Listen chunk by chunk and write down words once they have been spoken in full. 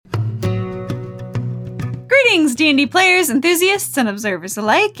Greetings, D&D players, enthusiasts, and observers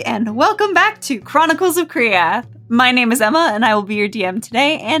alike, and welcome back to Chronicles of Kriath. My name is Emma, and I will be your DM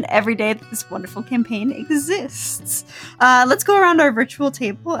today and every day that this wonderful campaign exists. Let's go around our virtual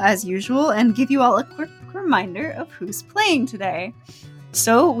table as usual and give you all a quick reminder of who's playing today.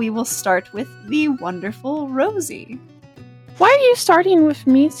 So we will start with the wonderful Rosie. Why are you starting with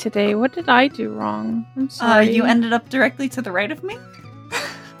me today? What did I do wrong? I'm sorry. You ended up directly to the right of me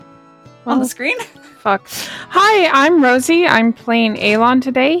on the screen. Fuck. Hi, I'm Rosie. I'm playing Alon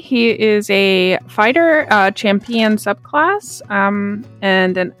today. He is a fighter, champion subclass,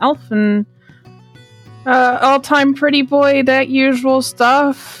 and an elfin, all-time pretty boy, that usual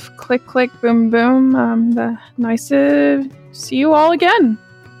stuff. Click, click, boom, boom. Nice to see you all again.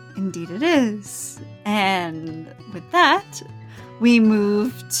 Indeed it is. And with that, we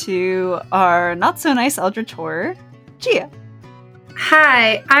move to our not-so-nice Eldritch Horror, Gia.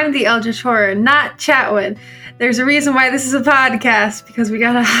 Hi, I'm the Eldritch Horror, not Chatwood. There's a reason why this is a podcast, because we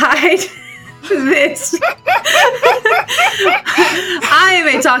gotta hide this. I am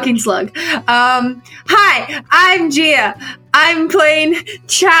a talking slug. Hi, I'm Gia. I'm playing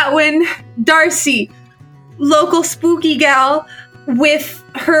Chatwin Darcy, local spooky gal with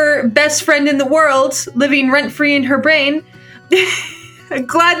her best friend in the world living rent-free in her brain.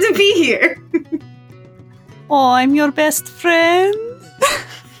 Glad to be here. Oh, I'm your best friend.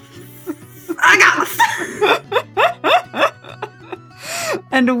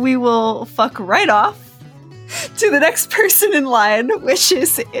 And we will fuck right off to the next person in line, which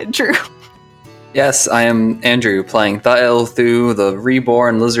is Andrew. Yes, I am Andrew, playing Thael-Thu, the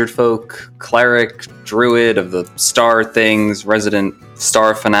reborn lizard folk, cleric, druid of the star things, resident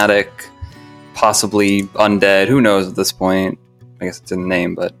star fanatic, possibly undead, who knows at this point. I guess it's in the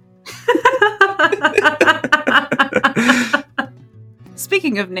name, but...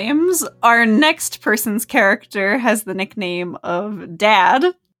 Speaking of names, our next person's character has the nickname of Dad,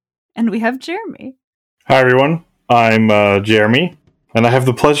 and we have Jeremy. Hi everyone, I'm Jeremy, and I have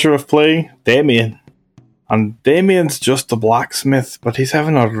the pleasure of playing Damien. And Damien's just a blacksmith, but he's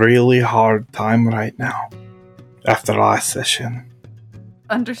having a really hard time right now, after last session.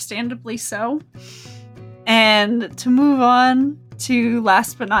 Understandably so. And to move on to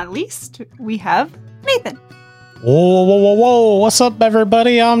last but not least, we have Nathan. Whoa. What's up,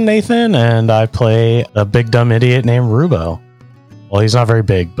 everybody? I'm Nathan, and I play a big dumb idiot named Rubo. Well, he's not very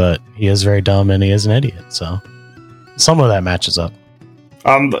big, but he is very dumb, and he is an idiot, so some of that matches up.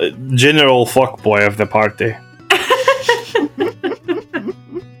 I'm the general fuckboy of the party.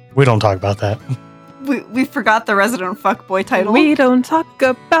 We don't talk about that. We forgot the resident fuckboy title. We don't talk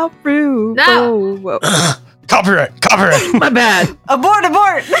about Rubo. No. Copyright! My bad. Abort!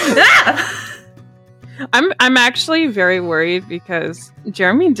 I'm actually very worried because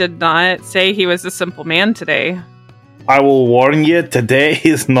Jeremy did not say he was a simple man today. I will warn you, today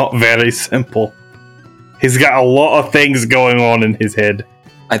is not very simple. He's got a lot of things going on in his head.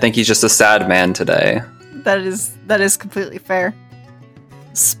 I think he's just a sad man today. That is completely fair.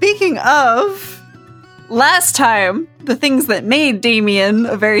 Speaking of, last time, the things that made Damien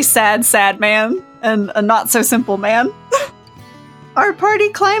a very sad man and a not-so-simple man, our party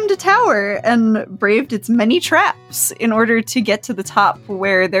climbed a tower and braved its many traps in order to get to the top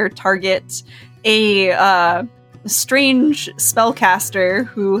where their target, a strange spellcaster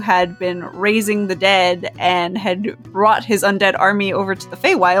who had been raising the dead and had brought his undead army over to the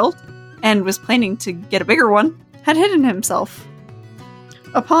Feywild and was planning to get a bigger one, had hidden himself.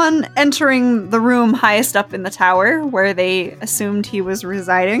 Upon entering the room highest up in the tower, where they assumed he was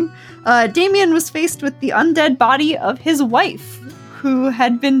residing, Damien was faced with the undead body of his wife, who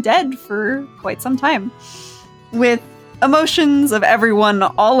had been dead for quite some time. With emotions of everyone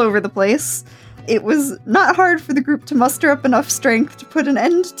all over the place, it was not hard for the group to muster up enough strength to put an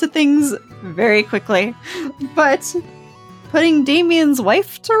end to things very quickly. But putting Damien's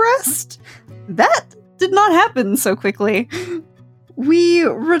wife to rest? That did not happen so quickly. We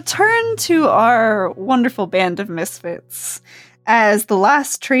return to our wonderful band of misfits as the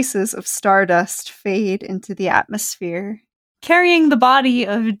last traces of stardust fade into the atmosphere, carrying the body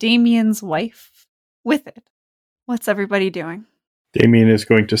of Damien's wife with it. What's everybody doing? Damien is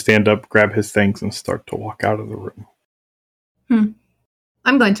going to stand up, grab his things, and start to walk out of the room.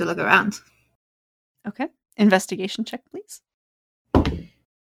 I'm going to look around. Okay. Investigation check, please.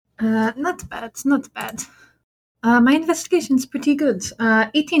 Not bad. My investigation's pretty good.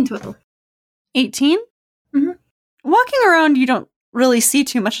 18 total. 18? Mm-hmm. Walking around, you don't really see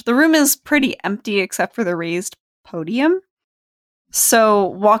too much. The room is pretty empty except for the raised podium. So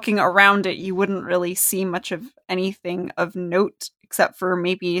walking around it, you wouldn't really see much of anything of note except for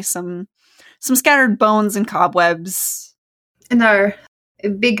maybe some scattered bones and cobwebs. And our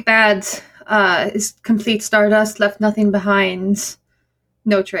big bad is complete stardust, left nothing behind.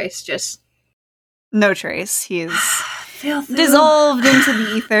 No trace, just No trace. He's filthy. dissolved into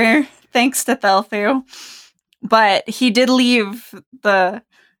the ether, thanks to Thelthu. But he did leave the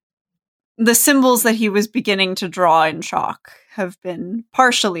symbols that he was beginning to draw in chalk have been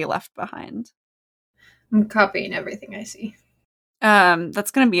partially left behind. I'm copying everything I see.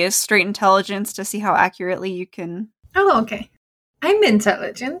 That's going to be a straight intelligence to see how accurately you can. Oh, okay. I'm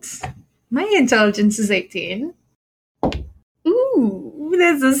intelligent. My intelligence is 18. Ooh,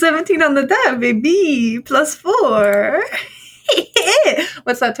 there's a 17 on the die, baby. Plus 4.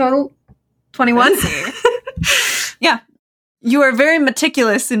 What's that total? 21? Yeah. You are very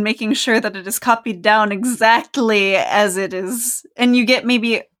meticulous in making sure that it is copied down exactly as it is. And you get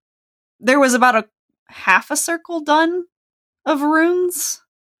maybe... There was about a half a circle done of runes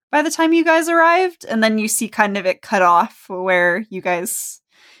by the time you guys arrived. And then you see kind of it cut off where you guys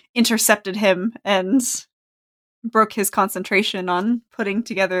intercepted him and broke his concentration on putting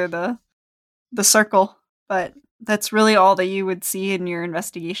together the circle. But that's really all that you would see in your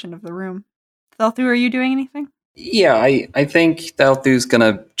investigation of the room. Thelthu, are you doing anything? Yeah, I think Thelthu's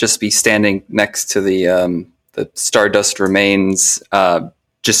gonna just be standing next to the stardust remains,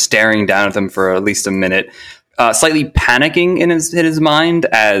 just staring down at them for at least a minute, slightly panicking in his mind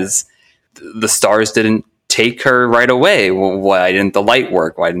as the stars didn't take her right away. Why didn't the light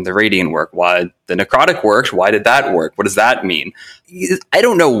work? Why didn't the radiant work? Why the necrotic worked? Why did that work? What does that mean? I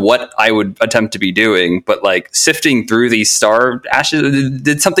don't know what I would attempt to be doing, but like sifting through these star ashes,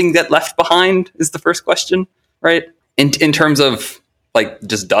 did something get left behind is the first question, right? In terms of like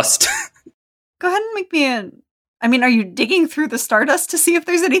just dust. Go ahead and make me I mean, are you digging through the stardust to see if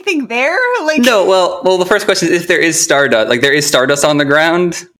there's anything there? Like, No, well, the first question is if there is stardust. Like, there is stardust on the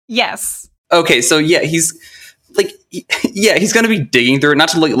ground? yes. Okay, so yeah, he's going to be digging through it, not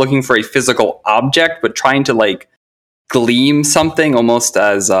to looking for a physical object, but trying to like gleam something almost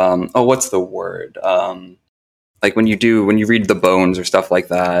as what's the word? Like when you read the bones or stuff like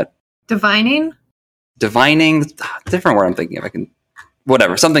that. Divining? Different word I'm thinking of. I can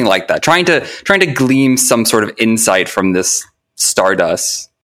whatever, something like that. Trying to gleam some sort of insight from this stardust.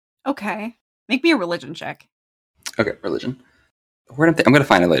 Okay. Make me a religion check. Okay, religion. I'm going to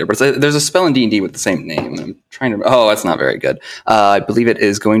find it later, but there's a spell in D&D with the same name. I'm trying to... Oh, that's not very good. I believe it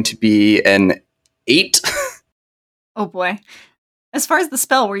is going to be an 8. Oh boy. As far as the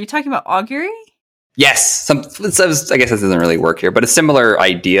spell, were you talking about augury? Yes. I guess this doesn't really work here, but a similar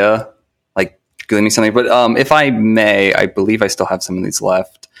idea, like gleaming something. But if I may, I believe I still have some of these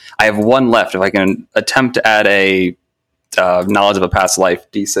left. I have one left. If I can attempt to add a knowledge of a past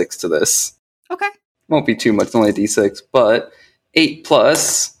life D6 to this. Okay. Won't be too much. It's only a D6, but 8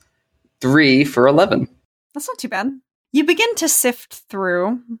 plus 3 for 11. That's not too bad. You begin to sift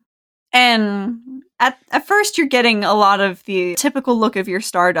through, and at first you're getting a lot of the typical look of your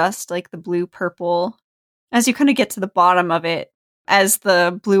stardust, like the blue-purple. As you kind of get to the bottom of it, as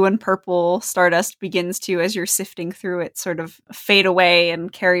the blue and purple stardust begins to, as you're sifting through it, sort of fade away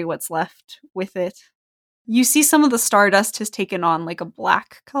and carry what's left with it, you see some of the stardust has taken on like a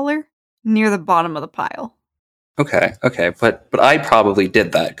black color near the bottom of the pile. Okay, but I probably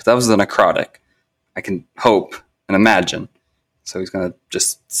did that because that was the necrotic. I can hope and imagine. So he's going to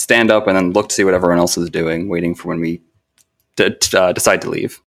just stand up and then look to see what everyone else is doing, waiting for when we decide to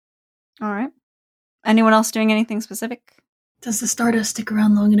leave. All right. Anyone else doing anything specific? Does the stardust stick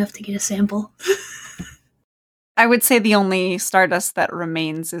around long enough to get a sample? I would say the only stardust that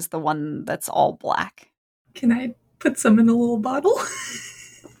remains is the one that's all black. Can I put some in a little bottle?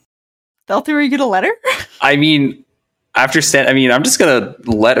 Thelthu, are you going to let her? I mean, I'm just going to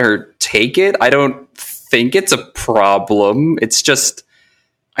let her take it. I don't think it's a problem. It's just,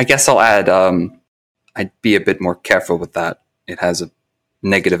 I guess I'll add, I'd be a bit more careful with that. It has a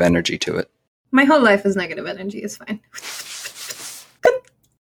negative energy to it. My whole life is negative energy. It's fine.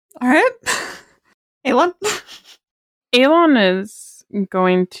 All right. Elon? Elon is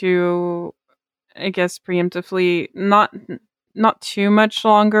going to, I guess, preemptively, not too much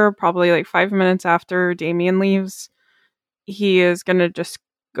longer, probably like 5 minutes after Damien leaves, he is going to just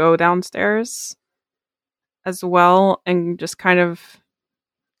go downstairs as well and just kind of,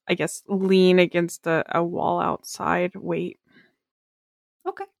 I guess, lean against a wall outside, wait.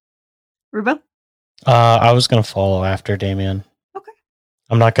 Okay. Rubo? I was going to follow after Damien. Okay.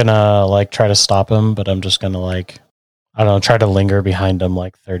 I'm not going to try to stop him, but I'm just going to try to linger behind him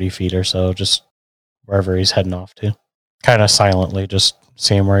 30 feet or so, just wherever he's heading off to. Kind of silently, just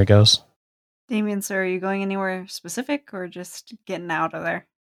seeing where he goes. Damien, sir, are you going anywhere specific or just getting out of there?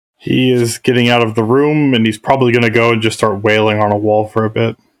 He is getting out of the room, and he's probably going to go and just start wailing on a wall for a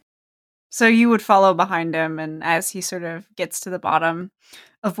bit. So you would follow behind him, and as he sort of gets to the bottom,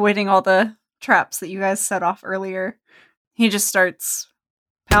 avoiding all the traps that you guys set off earlier, he just starts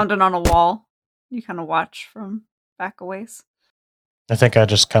pounding on a wall. You kind of watch from back a ways. I think I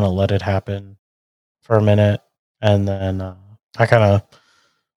just kind of let it happen for a minute, and then I kind of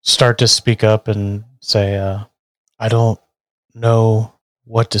start to speak up and say, I don't know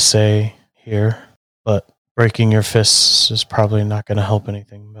what to say here, but breaking your fists is probably not going to help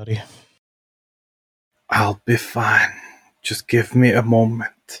anything, buddy. I'll be fine. Just give me a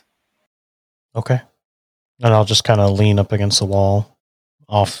moment. Okay. And I'll just kind of lean up against the wall,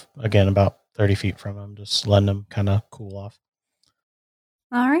 off again about 30 feet from him, just letting him kind of cool off.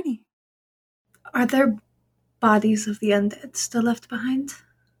 Alrighty. Are there bodies of the undead still left behind?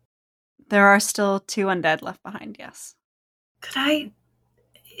 There are still 2 undead left behind, yes. Could I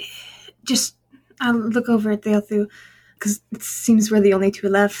just... I'll look over at Theothu, because it seems we're the only 2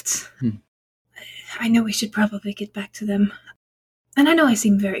 left. I know we should probably get back to them. And I know I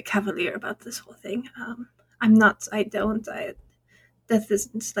seem very cavalier about this whole thing. I'm not, death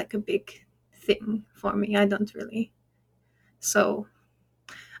isn't like a big thing for me. I don't really. So,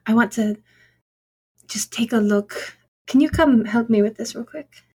 I want to just take a look. Can you come help me with this real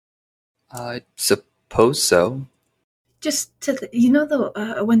quick? I suppose so. Just to,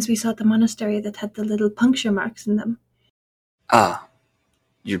 the ones we saw at the monastery that had the little puncture marks in them? Ah,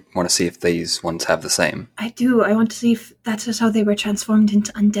 you want to see if these ones have the same? I do. I want to see if that's just how they were transformed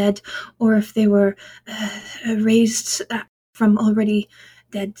into undead, or if they were raised from already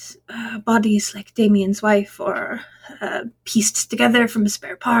dead bodies like Damien's wife, or pieced together from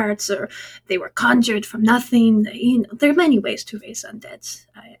spare parts, or they were conjured from nothing. There are many ways to raise undead.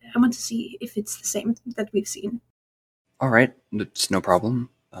 I want to see if it's the same that we've seen. All right, it's no problem.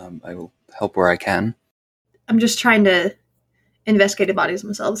 I will help where I can. I'm just trying to investigate the bodies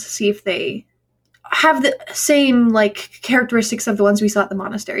themselves to see if they have the same characteristics of the ones we saw at the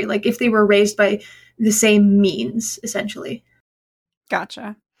monastery, like if they were raised by the same means, essentially.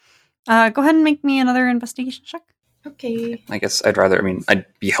 Gotcha. Go ahead and make me another investigation check. Okay. I guess I'd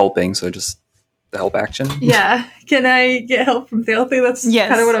be helping, so just the help action. Yeah. Can I get help from Theothy? That's Yes.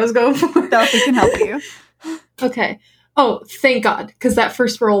 kind of what I was going for. Delphi can help you. Okay. Oh, thank God, because that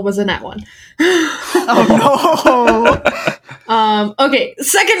first roll was a nat 1. Oh no! Okay,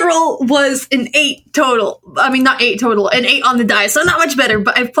 second roll was an 8 total. I mean, not 8 total, an 8 on the die, so not much better,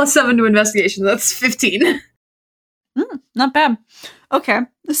 but I have +7 to investigation, that's 15. Not bad. Okay,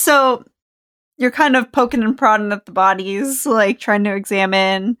 so you're kind of poking and prodding at the bodies, trying to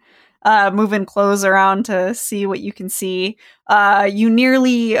examine, moving clothes around to see what you can see. You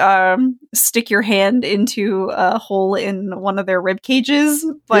nearly stick your hand into a hole in one of their rib cages,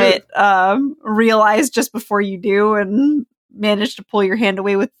 but realize just before you do and manage to pull your hand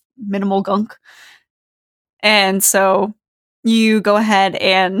away with minimal gunk. And so you go ahead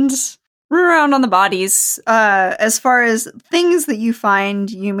and root around on the bodies. As far as things that you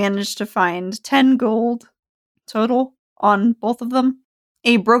find, you manage to find 10 gold total on both of them.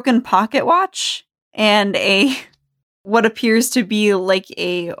 A broken pocket watch and what appears to be like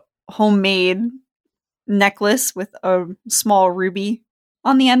a homemade necklace with a small ruby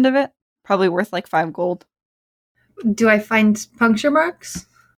on the end of it. Probably worth 5 gold. Do I find puncture marks?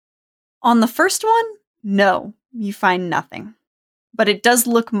 On the first one, no, you find nothing. But it does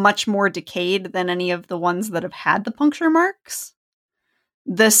look much more decayed than any of the ones that have had the puncture marks.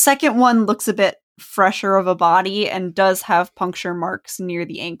 The second one looks a bit fresher of a body and does have puncture marks near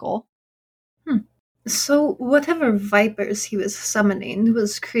the ankle. So whatever vipers he was summoning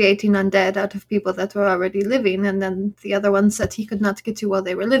was creating undead out of people that were already living, and then the other ones that he could not get to while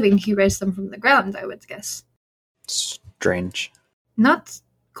they were living, he raised them from the ground, I would guess. Strange. Not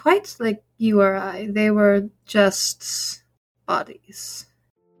quite like you or I. They were just bodies.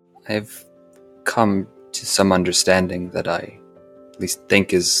 I've come to some understanding that I at least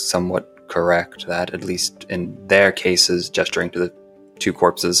think is somewhat correct, that at least in their cases, gesturing to the 2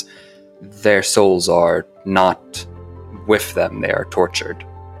 corpses, their souls are not with them, they are tortured.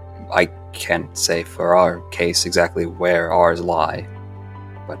 I can't say for our case exactly where ours lie,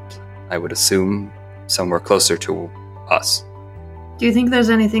 but I would assume somewhere closer to us. Do you think there's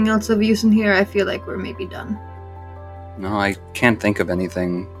anything else of use in here? I feel like we're maybe done. No, I can't think of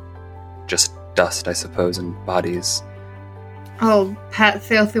anything. Just dust, I suppose, and bodies. I'll pat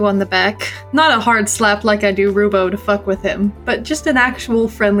Theothu on the back. Not a hard slap like I do Rubo to fuck with him, but just an actual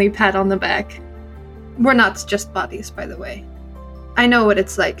friendly pat on the back. We're not just bodies, by the way. I know what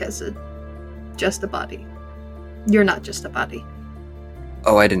it's like as a just a body. You're not just a body.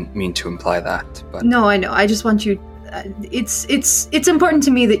 Oh, I didn't mean to imply that, but No, I know. I just want you. It's important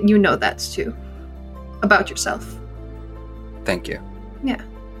to me that you know that too, about yourself. thank you. Yeah.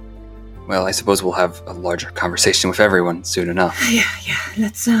 Well, I suppose we'll have a larger conversation with everyone soon enough. Yeah.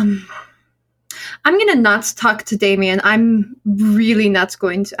 Let's I'm gonna not talk to Damien. I'm really not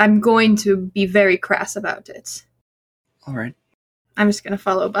going to. I'm going to be very crass about it. All right. I'm just gonna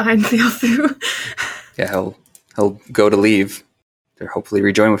follow behind Theothu. Yeah, he'll go to leave. To hopefully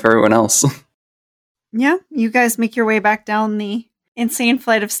rejoin with everyone else. Yeah, you guys make your way back down the insane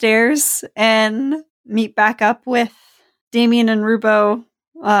flight of stairs and meet back up with Damien and Rubo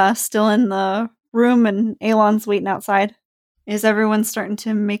still in the room, and Alon's waiting outside. Is everyone starting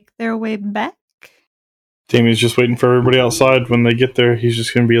to make their way back? Damien's just waiting for everybody outside. When they get there, he's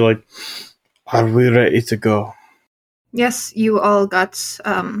just going to be like, "Are we ready to go?" Yes, you all got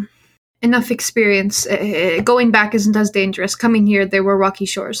enough experience. Going back isn't as dangerous. Coming here, there were rocky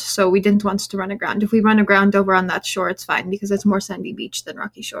shores, so we didn't want to run aground. If we run aground over on that shore, it's fine, because it's more sandy beach than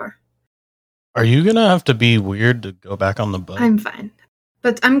rocky shore. Are you going to have to be weird to go back on the boat? I'm fine.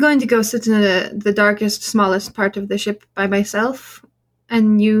 But I'm going to go sit in the darkest, smallest part of the ship by myself,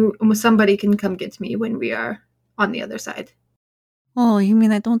 and somebody can come get me when we are on the other side. Oh, you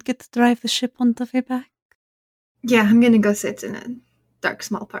mean I don't get to drive the ship on the way back? Yeah, I'm going to go sit in a dark,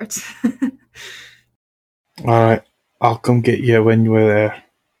 small parts. Alright, I'll come get you when you're there.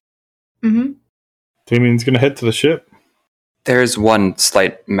 Mm-hmm. Damien's going to head to the ship. There's one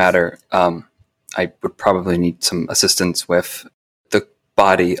slight matter. I would probably need some assistance with the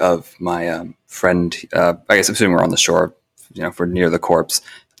body of my friend. I guess assuming we're on the shore, if we're near the corpse,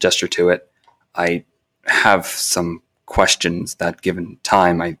 gesture to it. I have some questions that, given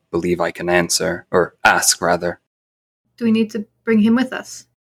time, I believe I can answer, or ask, rather. Do we need to bring him with us?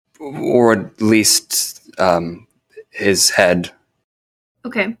 Or at least his head.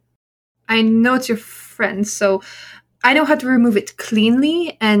 Okay. I know it's your friend, so I know how to remove it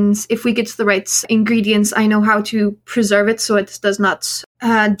cleanly, and if we get the right ingredients, I know how to preserve it so it does not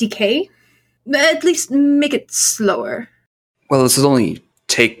decay. At least make it slower. Well, this will only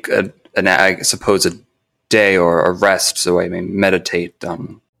take, I suppose, a day or a rest, so I may meditate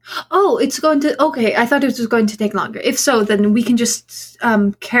on... Oh, it's going to... Okay, I thought it was going to take longer. If so, then we can just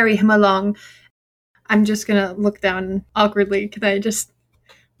carry him along. I'm just gonna look down awkwardly. Can I just...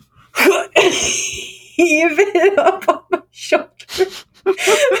 heave it up on my shoulder?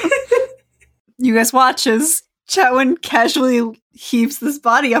 You guys watch as Chatwin casually heaves this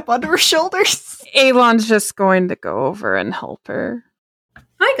body up onto her shoulders. Alon's just going to go over and help her.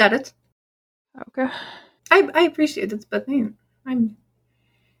 I got it. Okay. I appreciate it, but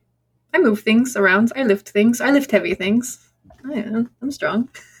I move things around. I lift things. I lift heavy things. I'm strong.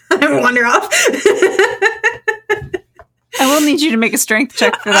 I wander off. I will need you to make a strength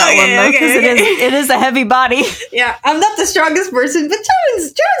check for that one, though, because it is a heavy body. Yeah, I'm not the strongest person, but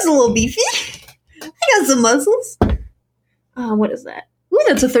John's a little beefy. I got some muscles. What is that? Ooh,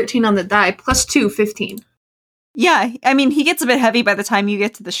 that's a 13 on the die. Plus 2, 15. Yeah, I mean, he gets a bit heavy by the time you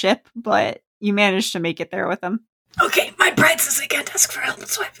get to the ship, but you manage to make it there with him. Okay, my pride says I can't ask for help,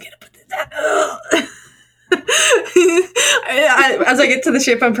 so I'm gonna put that. As I get to the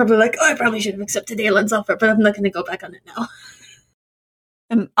ship, I'm probably like, I probably should have accepted Aelin's offer, but I'm not gonna go back on it now.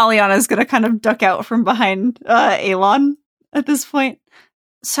 And Aliana's gonna kind of duck out from behind Aelon at this point.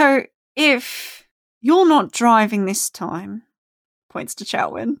 So, if you're not driving this time, points to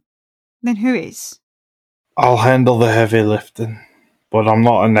Chatwin, then who is? I'll handle the heavy lifting, but I'm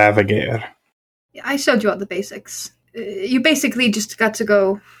not a navigator. I showed you all the basics. You basically just got to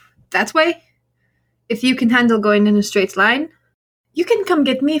go that way. If you can handle going in a straight line, you can come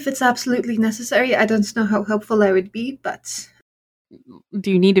get me if it's absolutely necessary. I don't know how helpful I would be, but...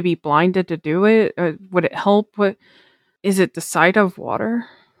 Do you need to be blinded to do it? Or would it help? Is it the sight of water?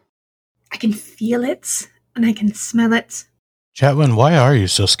 I can feel it, and I can smell it. Chatwin, why are you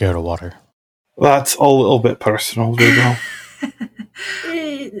so scared of water? That's a little bit personal, Rubo.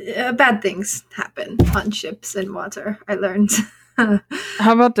 Bad things happen on ships and water, I learned.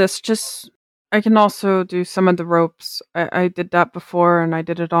 How about this? I can also do some of the ropes. I did that before, and I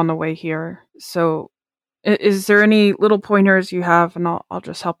did it on the way here. So, is there any little pointers you have, and I'll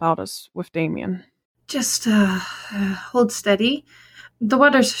just help out with Damien? Just hold steady. The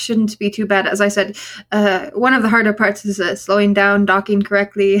waters shouldn't be too bad. As I said, one of the harder parts is slowing down, docking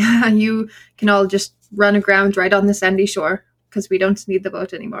correctly. You can all just run aground right on the sandy shore, because we don't need the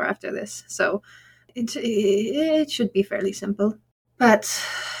boat anymore after this. So it should be fairly simple. But,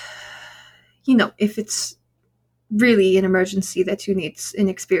 if it's really an emergency that you need an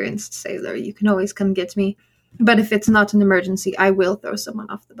experienced sailor, you can always come get me. But if it's not an emergency, I will throw someone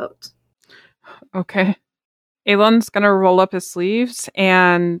off the boat. Okay. Elon's gonna roll up his sleeves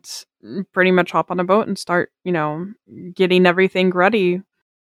and pretty much hop on a boat and start, getting everything ready.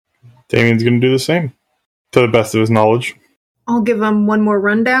 Damien's going to do the same, to the best of his knowledge. I'll give them one more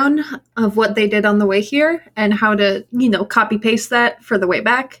rundown of what they did on the way here and how to, copy paste that for the way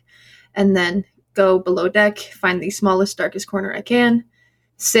back. And then go below deck, find the smallest, darkest corner I can,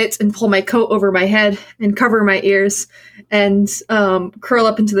 sit and pull my coat over my head and cover my ears and curl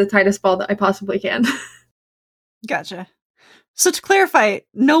up into the tightest ball that I possibly can. Gotcha. So to clarify,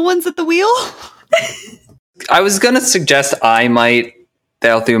 no one's at the wheel? I was going to suggest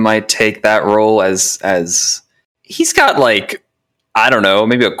Thalthu might take that role as he's got I don't know,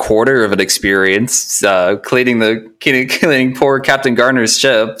 maybe a quarter of an experience cleaning poor Captain Garner's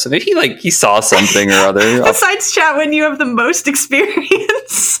ship. So maybe he saw something or other. Besides Chatwin, you have the most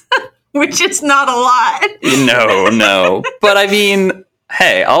experience, which is not a lot. No. But I mean,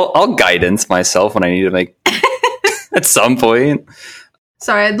 hey, I'll guidance myself when I need to make at some point.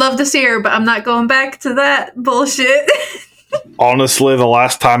 Sorry, I'd love to see her, but I'm not going back to that bullshit. Honestly, the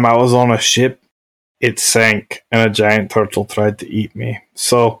last time I was on a ship, it sank and a giant turtle tried to eat me.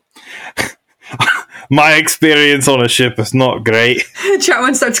 So, my experience on a ship is not great.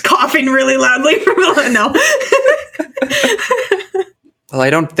 Chatwin starts coughing really loudly from no. Well, I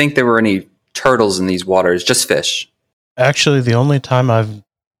don't think there were any turtles in these waters, just fish. Actually, the only time I've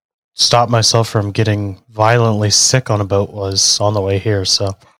stopped myself from getting violently sick on a boat was on the way here,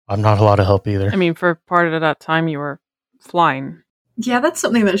 so I'm not allowed to help either. I mean, for part of that time you were flying. Yeah, that's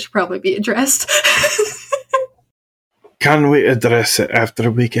something that should probably be addressed. Can we address it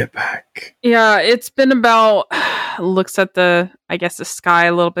after we get back? Yeah, it's been about, looks at the sky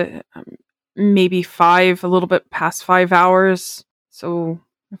a little bit, maybe a little bit past 5 hours. So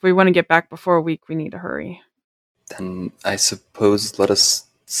if we want to get back before a week, we need to hurry. Then I suppose let us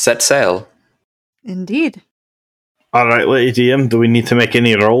set sail. Indeed. All right, Lady DM, do we need to make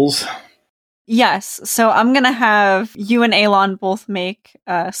any rolls? Yes, so I'm going to have you and Elon both make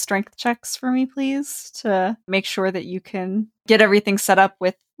strength checks for me, please, to make sure that you can get everything set up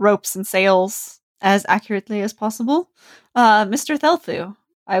with ropes and sails as accurately as possible. Mr. Thalthu,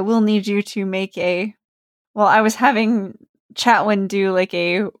 I will need you to make I was having Chatwin do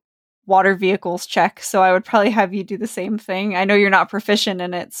a water vehicles check, so I would probably have you do the same thing. I know you're not proficient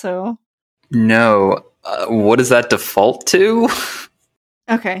in it, so... No. What does that default to?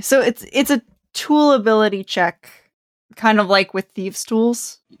 Okay, so it's a tool ability check, kind of like with thieves'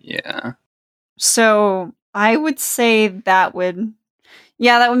 tools. Yeah. So I would say that would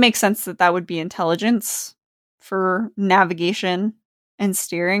make sense that would be intelligence for navigation and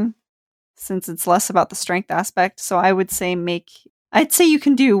steering, since it's less about the strength aspect. So I would say I'd say you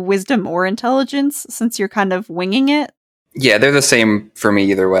can do wisdom or intelligence since you're kind of winging it. Yeah, they're the same for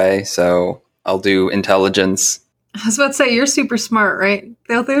me either way, so I'll do intelligence. I was about to say, you're super smart, right,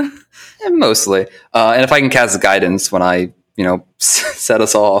 Thalthu? Yeah, mostly. And if I can cast guidance when I, set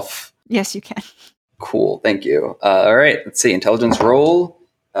us off. Yes, you can. Cool, thank you. All right, let's see. Intelligence roll.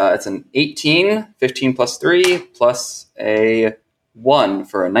 It's an 18, 15 plus 3, plus a 1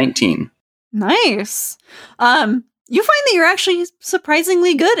 for a 19. Nice. You find that you're actually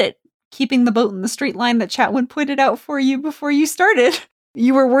surprisingly good at keeping the boat in the straight line that Chatwin pointed out for you before you started.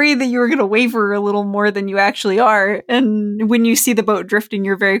 You were worried that you were going to waver a little more than you actually are, and when you see the boat drifting,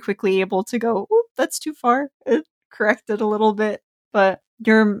 you're very quickly able to go, "Oop, that's too far," and correct it a little bit. But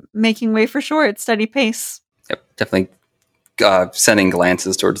you're making way for shore at steady pace. Yep, definitely sending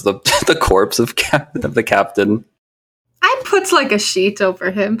glances towards the the corpse of the captain. I put a sheet over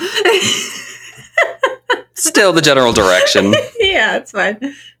him. Still the general direction. Yeah, it's fine.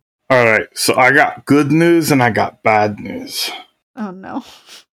 All right, so I got good news and I got bad news. Oh no.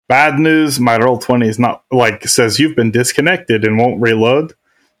 Bad news, my Roll20 is not, says you've been disconnected and won't reload,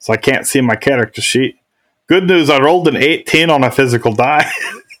 so I can't see my character sheet. Good news, I rolled an 18 on a physical die.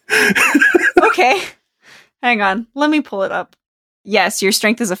 Okay. Hang on. Let me pull it up. Yes, your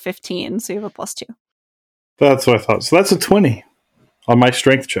strength is a 15, so you have a +2. That's what I thought. So that's a 20 on my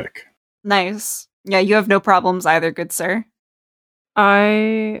strength check. Nice. Yeah, you have no problems either, good sir.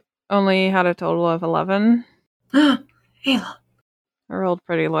 I only had a total of 11. Ayla. I rolled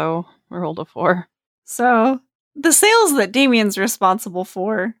pretty low. I rolled a 4. So, the sails that Damien's responsible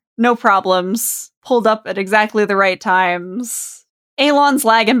for, no problems, pulled up at exactly the right times. Elon's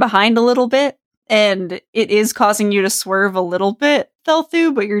lagging behind a little bit, and it is causing you to swerve a little bit,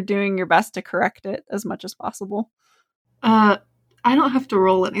 Thalthu, but you're doing your best to correct it as much as possible. I don't have to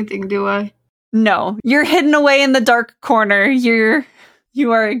roll anything, do I? No, you're hidden away in the dark corner. You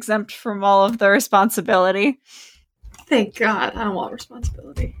are exempt from all of the responsibility. Thank God. I don't want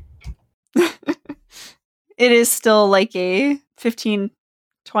responsibility. It is still like a 15,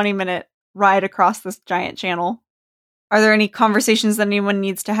 20-minute ride across this giant channel. Are there any conversations that anyone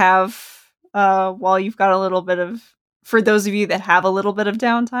needs to have while you've got a little bit of, for those of you that have a little bit of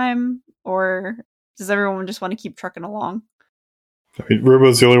downtime? Or does everyone just want to keep trucking along? I mean,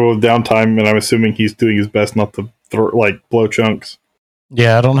 Rubo's the only one with downtime, and I'm assuming he's doing his best not to blow chunks.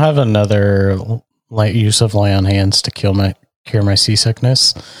 Yeah, I don't have another use of lay on hands to cure my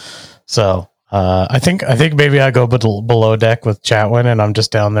seasickness. So I think maybe I go below deck with Chatwin, and I'm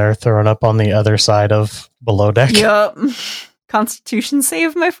just down there throwing up on the other side of below deck. Yup. Constitution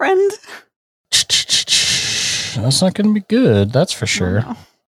save, my friend. That's not going to be good. That's for sure. Oh, no.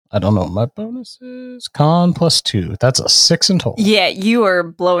 I don't know what my bonus is. Con +2. That's a 6 in total. Yeah, you are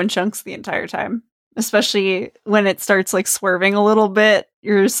blowing chunks the entire time. Especially when it starts like swerving a little bit.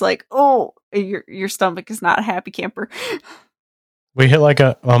 You're just like, oh, your stomach is not a happy camper. We hit like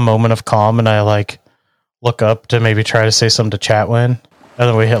a moment of calm, and I like look up to maybe try to say something to Chatwin, and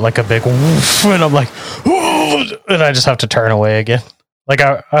then we hit like a big woof, and I'm like, and I just have to turn away again. Like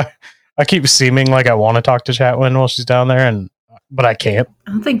I keep seeming like I want to talk to Chatwin while she's down there, but I can't.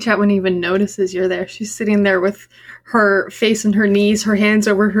 I don't think Chatwin even notices you're there. She's sitting there with her face on her knees, her hands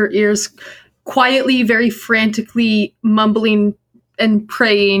over her ears, quietly, very frantically mumbling and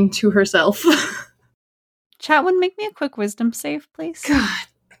praying to herself. Chatwin, make me a quick wisdom save, please. God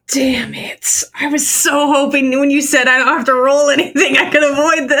damn it. I was so hoping when you said I don't have to roll anything, I could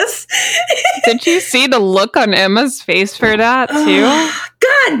avoid this. Did you see the look on Emma's face for that, too?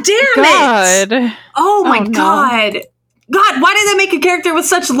 God damn it! Oh my God. God, why did they make a character with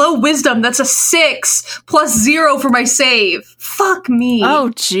such low wisdom? That's a 6 plus 0 for my save. Fuck me.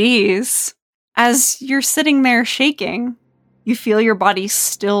 Oh, jeez. As you're sitting there shaking, you feel your body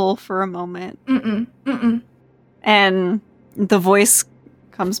still for a moment. And the voice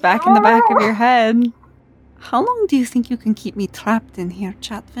comes back in the back of your head. How long do you think you can keep me trapped in here,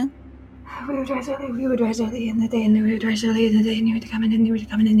 Chatwin? We would rise early in the day, and we would rise early in the day, and you would come in, and you would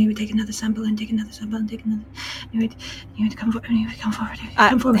come in, and you would take another sample, and take another sample, and take another. You would come forward, and you would come forward.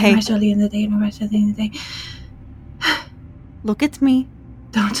 Come forward, hey. rise early in the day, and we rise early in the day. Look at me.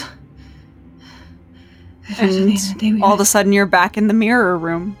 Don't. And all of a sudden you're back in the mirror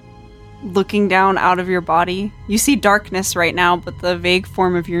room, looking down out of your body. You see darkness right now, but the vague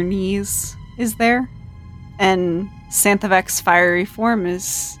form of your knees is there. And Santhavek's fiery form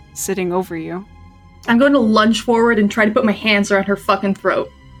is sitting over you. I'm going to lunge forward and try to put my hands around her fucking throat.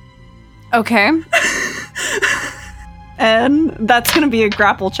 Okay. And that's going to be a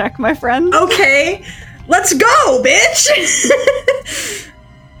grapple check, my friend. Okay. Let's go, bitch!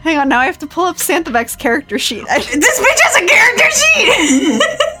 Hang on, now I have to pull up Santhavek's character sheet. This bitch has a character sheet!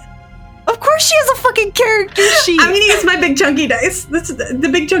 Of course she has a fucking character sheet! I'm gonna use my big chunky dice. That's the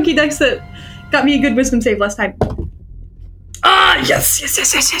big chunky dice that got me a good wisdom save last time. Ah, yes.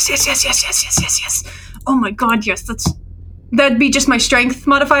 Oh my god, yes, that'd be just my strength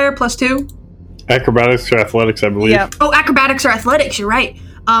modifier plus 2. Acrobatics or athletics, I believe. Yep. Oh, acrobatics or athletics, you're right.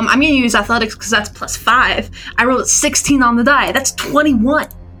 I'm gonna use athletics because that's plus 5. I rolled a 16 on the die. That's 21.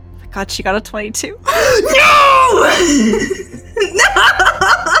 God, she got a 22. No!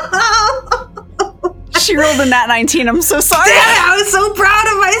 She rolled a nat 19, I'm so sorry. Damn, I was so proud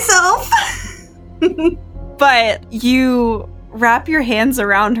of myself. But you wrap your hands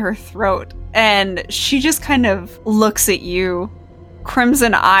around her throat, and she just kind of looks at you,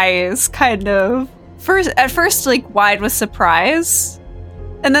 crimson eyes, kind of, at first like wide with surprise,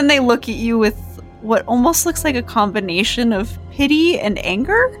 and then they look at you with what almost looks like a combination of pity and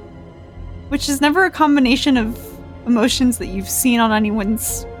anger, which is never a combination of emotions that you've seen on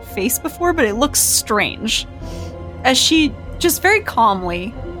anyone's face before, but it looks strange. As she just very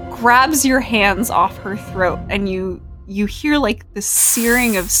calmly grabs your hands off her throat, and you hear like the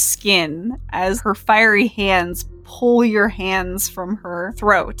searing of skin as her fiery hands pull your hands from her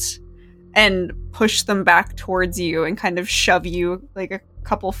throat and push them back towards you and kind of shove you like a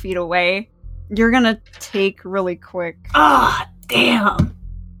couple feet away. You're gonna take really quick. Ah, damn.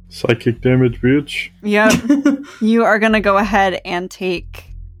 Psychic damage, bitch. Yep. You are gonna go ahead and take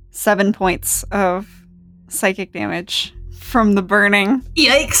 7 points of psychic damage from the burning.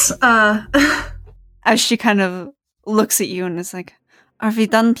 Yikes. As she kind of looks at you and is like, "Are we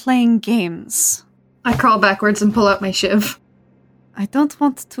done playing games?" I crawl backwards and pull out my shiv. I don't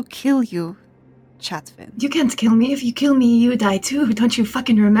want to kill you, Chatwin. You can't kill me. If you kill me, you die too. Don't you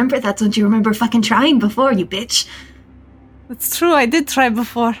fucking remember that? Don't you remember fucking trying before, you bitch? It's true, I did try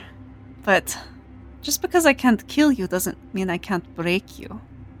before. But just because I can't kill you doesn't mean I can't break you.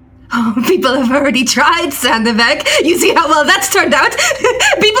 Oh, people have already tried, Sandevek. You see how well that's turned out?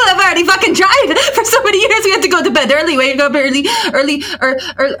 People have already fucking tried. For so many years, we had to go to bed early. Wake up early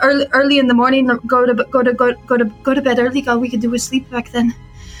in the morning. Go to bed early. All we could do was sleep back then.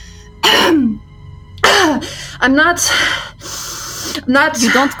 I'm not.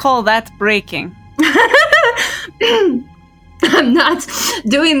 You don't call that breaking. I'm not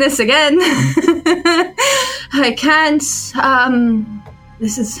doing this again. I can't.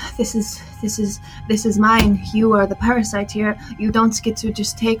 This is mine. You are the parasite here. You don't get to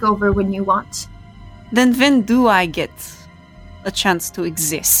just take over when you want. Then when do I get a chance to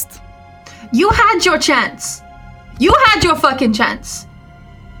exist? You had your chance. You had your fucking chance.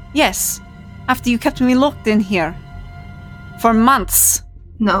 Yes, after you kept me locked in here. For months.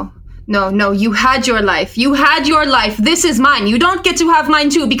 No. You had your life. You had your life. This is mine. You don't get to have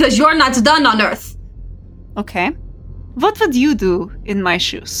mine too because you're not done on Earth. Okay. What would you do in my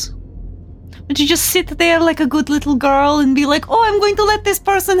shoes? Would you just sit there like a good little girl and be like, oh, I'm going to let this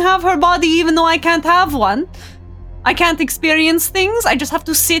person have her body even though I can't have one? I can't experience things. I just have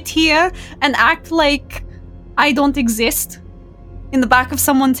to sit here and act like I don't exist in the back of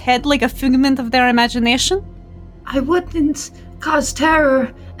someone's head like a figment of their imagination? I wouldn't cause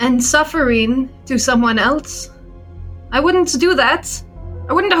terror and suffering to someone else. I wouldn't do that.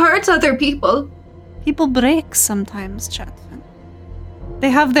 I wouldn't hurt other people. People break sometimes, Chatwin.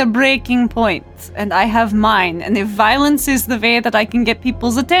 They have their breaking point, and I have mine, and if violence is the way that I can get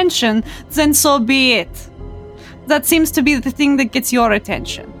people's attention, then so be it. That seems to be the thing that gets your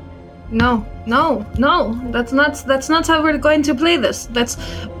attention. No. That's not how we're going to play this. That's...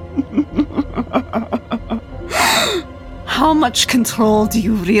 How much control do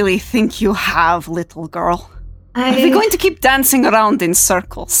you really think you have, little girl? Are we going to keep dancing around in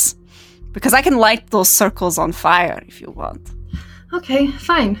circles? Because I can light those circles on fire if you want. Okay,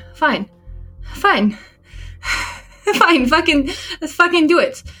 fine. Fucking do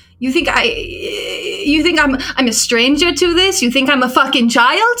it. You think I'm a stranger to this? You think I'm a fucking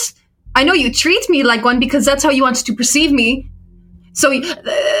child? I know you treat me like one because that's how you want to perceive me. So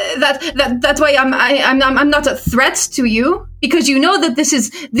that's why I'm not a threat to you, because you know that this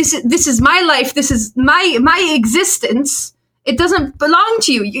is my life. This is my existence. It doesn't belong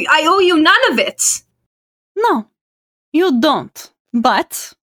to you. I owe you none of it. No, you don't.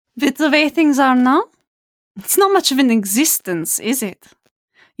 But with the way things are now, it's not much of an existence, is it?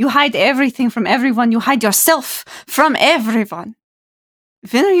 You hide everything from everyone. You hide yourself from everyone.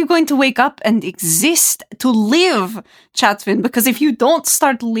 When are you going to wake up and exist, to live, Chatwin? Because if you don't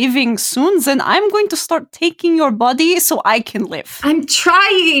start living soon, then I'm going to start taking your body so I can live. I'm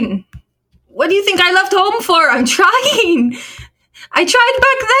trying. What do you think I left home for? I'm trying. I tried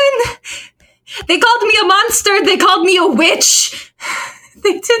back then. They called me a monster. They called me a witch.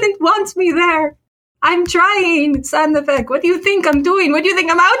 They didn't want me there. I'm trying, Sandefek. What do you think I'm doing? What do you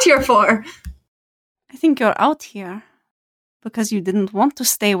think I'm out here for? I think you're out here because you didn't want to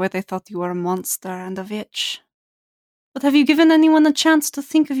stay where they thought you were a monster and a witch. But have you given anyone a chance to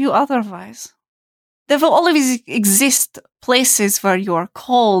think of you otherwise? There will always exist places where you are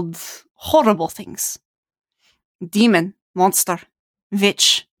called horrible things. Demon, monster,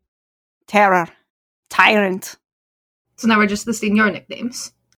 witch, terror, tyrant. So now we're just listing your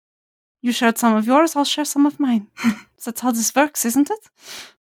nicknames. You shared some of yours, I'll share some of mine. That's how this works, isn't it?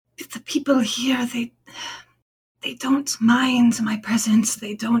 The people here, they don't mind my presence.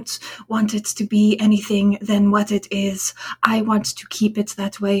 They don't want it to be anything than what it is. I want to keep it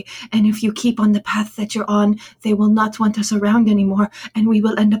that way. And if you keep on the path that you're on, they will not want us around anymore. And we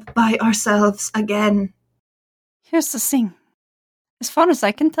will end up by ourselves again. Here's the thing. As far as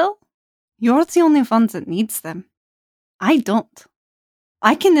I can tell, you're the only one that needs them. I don't.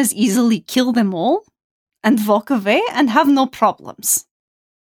 I can as easily kill them all and walk away and have no problems.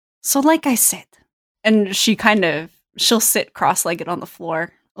 So like I said, and she'll sit cross-legged on the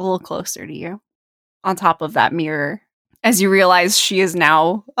floor a little closer to you on top of that mirror as you realize she has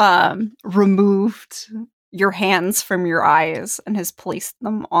now removed your hands from your eyes and has placed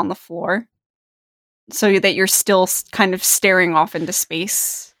them on the floor so that you're still kind of staring off into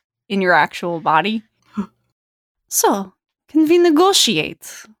space in your actual body. So, can we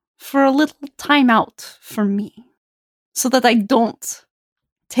negotiate for a little time out for me so that I don't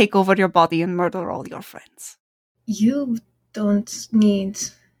take over your body and murder all your friends? You don't need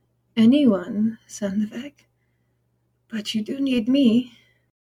anyone, Sandvik. But you do need me.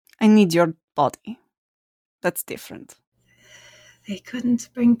 I need your body. That's different. They couldn't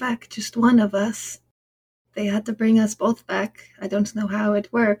bring back just one of us. They had to bring us both back. I don't know how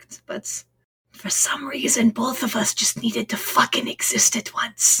it worked, but for some reason, both of us just needed to fucking exist at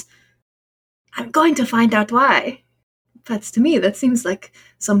once. I'm going to find out why. But to me, that seems like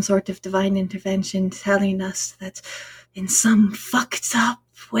some sort of divine intervention telling us that in some fucked up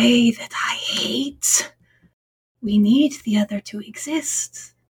way that I hate, we need the other to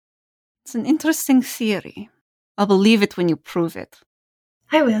exist. It's an interesting theory. I'll believe it when you prove it.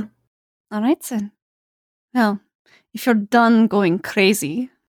 I will. All right, then. Well, if you're done going crazy,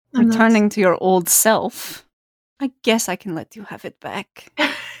 I'm not. returning to your old self, I guess I can let you have it back.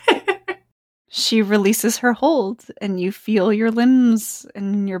 She releases her hold, and you feel your limbs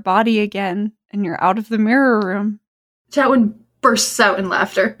and your body again, and you're out of the mirror room. Chatwin bursts out in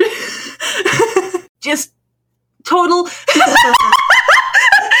laughter. Just total.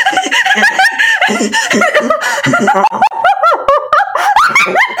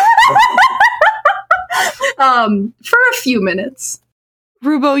 For a few minutes.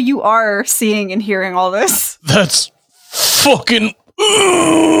 Rubo, you are seeing and hearing all this. That's fucking.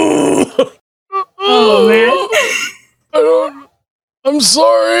 Oh man. I'm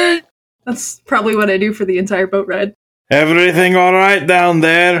sorry. That's probably what I do for the entire boat ride. Everything all right down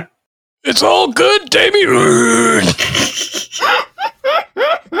there? It's all good, Damien.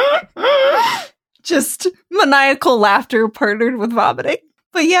 Just maniacal laughter partnered with vomiting.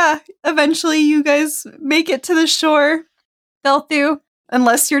 But yeah, eventually you guys make it to the shore. Thelthu,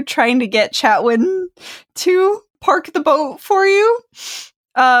 unless you're trying to get Chatwin to park the boat for you,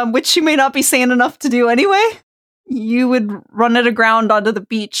 which she may not be sane enough to do anyway. You would run it aground onto the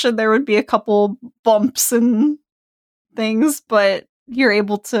beach and there would be a couple bumps and things, but you're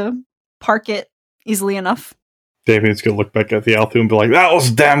able to park it easily enough. Damien's gonna look back at the Althu and be like, "That was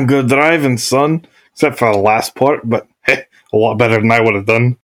damn good driving, son. Except for the last part, but hey, a lot better than I would have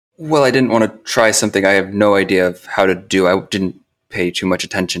done." Well, I didn't want to try something I have no idea of how to do. I didn't pay too much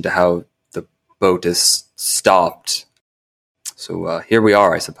attention to how the boat is stopped. So here we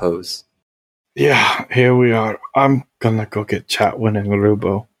are, I suppose. Yeah, here we are. I'm gonna go get Chatwin and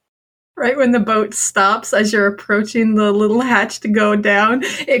Rubo. Right when the boat stops, as you're approaching the little hatch to go down,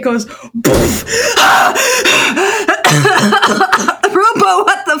 it goes poof. Rubo,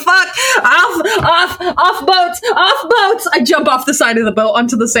 what the fuck? Off boats! I jump off the side of the boat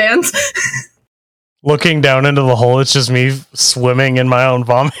onto the sands. Looking down into the hole, it's just me swimming in my own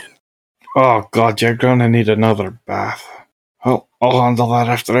vomit. Oh god, you're gonna need another bath. Well, I'll handle that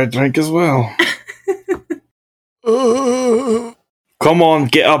after I drink as well. Come on,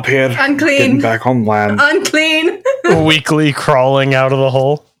 get up here. Unclean. Getting back on land. Unclean. Weakly crawling out of the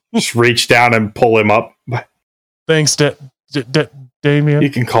hole. Just reach down and pull him up. Thanks, Damien. You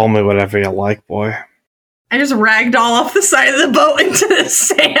can call me whatever you like, boy. I just ragdoll off the side of the boat into the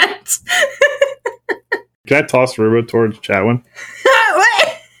sand. Can I toss Rubo towards Chatwin?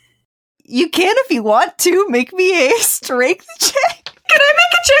 What? You can if you want to. Make me a strength check. Can I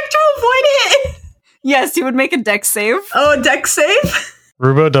make a check to avoid it? Yes, you would make a dex save. Oh, a dex save?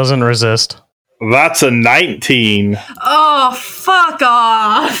 Rubo doesn't resist. That's a 19. Oh, fuck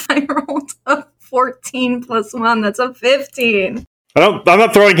off. I rolled a 14 plus 1. That's a 15. I'm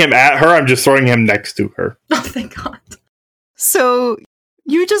not throwing him at her. I'm just throwing him next to her. Oh, thank God. So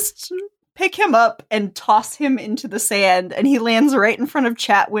you just pick him up and toss him into the sand, and he lands right in front of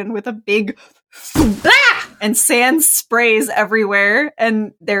Chatwin with a big Ah! and sand sprays everywhere,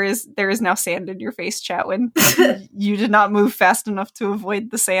 and there is now sand in your face, Chatwin. You did not move fast enough to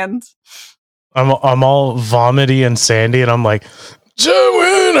avoid the sand. I'm all vomity and sandy, and I'm like,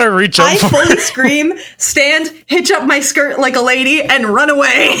 Chatwin! I reach up I for fully scream, stand, hitch up my skirt like a lady, and run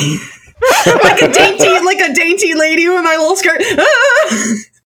away. like a dainty lady with my little skirt. Ah!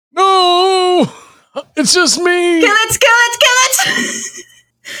 No! It's just me! Kill it!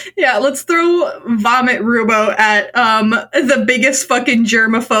 Yeah, let's throw Vomit Rubo at the biggest fucking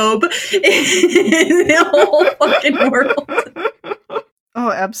germaphobe in the whole fucking world. Oh,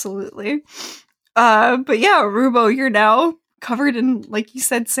 absolutely. But yeah, Rubo, you're now covered in, like you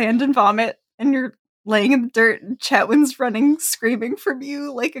said, sand and vomit, and you're laying in the dirt, and Chatwin's running, screaming from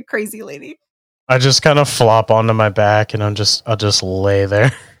you like a crazy lady. I just kind of flop onto my back, and I'll just lay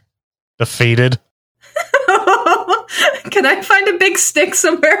there, defeated. Can I find a big stick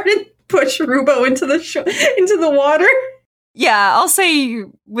somewhere and push Rubo into the water? Yeah, I'll say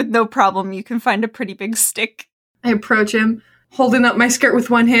with no problem you can find a pretty big stick. I approach him, holding up my skirt with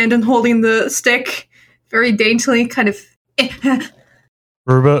one hand and holding the stick very daintily, kind of.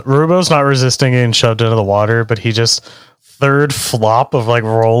 Rubo's not resisting getting shoved into the water, but he just third flop of like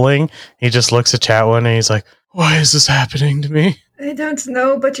rolling. He just looks at Chatwin and he's like, "Why is this happening to me?" I don't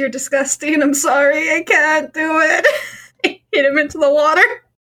know, but you're disgusting. I'm sorry. I can't do it. I hit him into the water.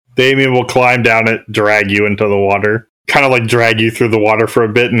 Damien will climb down it, drag you into the water. Kind of like drag you through the water for a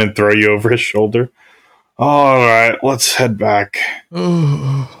bit and then throw you over his shoulder. Alright, let's head back.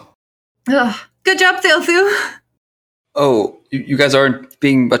 Ugh. Good job, Theothu. Oh, you guys aren't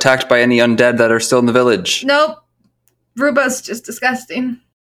being attacked by any undead that are still in the village? Nope. Rubo's just disgusting.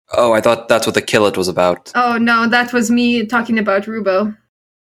 Oh, I thought that's what the kill it was about. Oh, no, that was me talking about Rubo.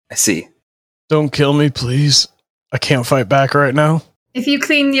 I see. Don't kill me, please. I can't fight back right now. If you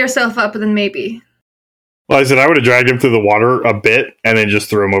clean yourself up, then maybe. Well, I said I would have dragged him through the water a bit and then just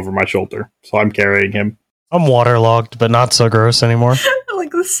threw him over my shoulder. So I'm carrying him. I'm waterlogged, but not so gross anymore.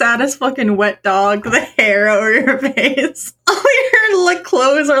 Like the saddest fucking wet dog, the hair over your face. All your like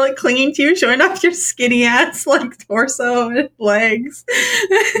clothes are like clinging to you, showing off your skinny ass like torso and legs.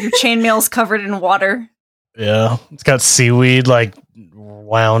 Your chainmail's covered in water. Yeah, it's got seaweed like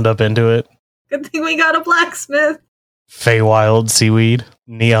wound up into it. Good thing we got a blacksmith. Feywild seaweed,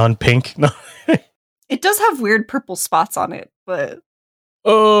 neon pink. No. It does have weird purple spots on it, but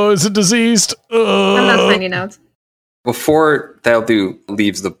Oh, is it diseased? I'm not finding out. Before Thaldu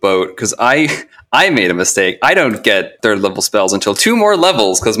leaves the boat, because I made a mistake. I don't get third level spells until 2 more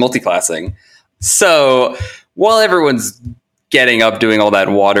levels because multiclassing. So while everyone's getting up doing all that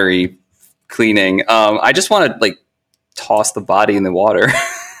watery cleaning, I just want to like toss the body in the water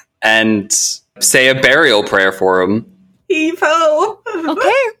and say a burial prayer for him. Heave-ho!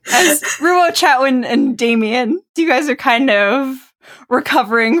 okay. As Ruo, Chatwin, and Damien, you guys are kind of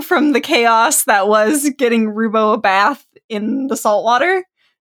recovering from the chaos that was getting Rubo a bath in the salt water.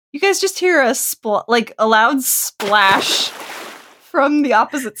 You guys just hear a loud splash from the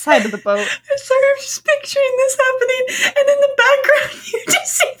opposite side of the boat. I'm sorry, I'm just picturing this happening, and in the background, you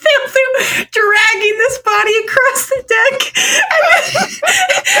just see Thalthu dragging this body across the deck,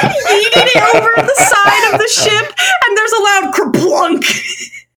 and yeeting it over the side of the ship, and there's a loud kerplunk.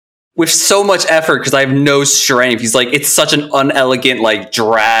 With so much effort, because I have no strength. He's like, it's such an unelegant, like,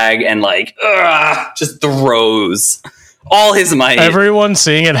 drag, and like, just throws all his might. Everyone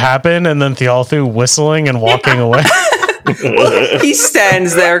seeing it happen, and then Thialthu whistling and walking away. He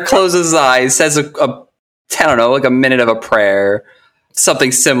stands there, closes his eyes, says I don't know, like a minute of a prayer,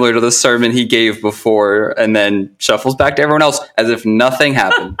 something similar to the sermon he gave before, and then shuffles back to everyone else as if nothing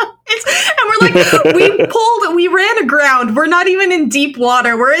happened. And we're like, we ran aground. We're not even in deep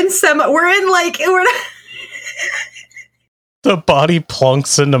water. We're in The body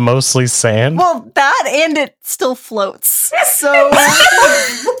plunks into mostly sand. Well, that and it still floats. So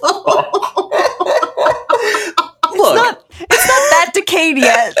Look, it's not that decayed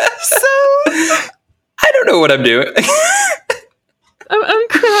yet. So I don't know what I'm doing. I'm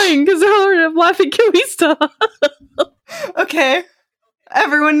crying because I'm laughing. Can we stop? okay.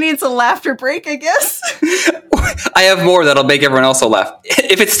 Everyone needs a laughter break, I guess. I have more that'll make everyone else laugh.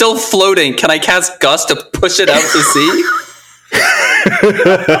 If it's still floating, can I cast Gust to push it out to sea?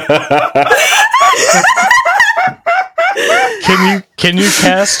 Can you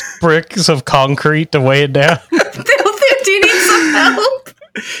cast bricks of concrete to weigh it down? Do you need some help?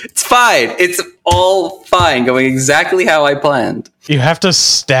 It's fine. It's all fine. Going exactly how I planned. You have to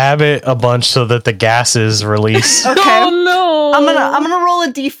stab it a bunch so that the gases release. Okay. Oh no! I'm gonna roll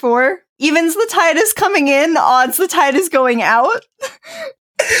a d4. Evens the tide is coming in, odds the tide is going out.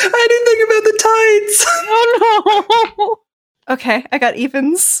 I didn't think about the tides. Oh no! Okay, I got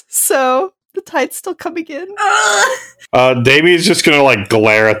evens, so the tide's still coming in. Damien's just gonna like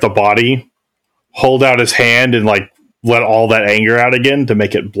glare at the body, hold out his hand, and like let all that anger out again to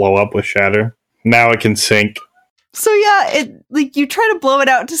make it blow up with shatter. Now it can sink. So yeah, it like you try to blow it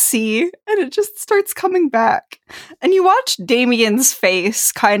out to sea, and it just starts coming back. And you watch Damien's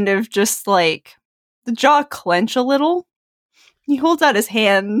face kind of just like the jaw clench a little. He holds out his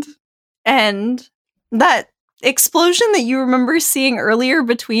hand, and that explosion that you remember seeing earlier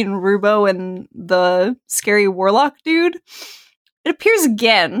between Rubo and the scary warlock dude, it appears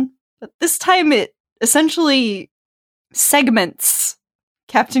again, but this time it essentially segments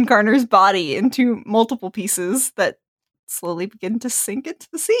Captain Garner's body into multiple pieces that slowly begin to sink into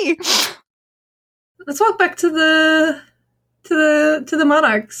the sea. Let's walk back to the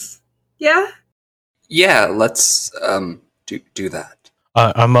monarchs. Yeah? Yeah, let's do that.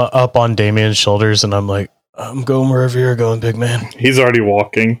 I'm up on Damien's shoulders, and I'm like, I'm going wherever you're going, big man. He's already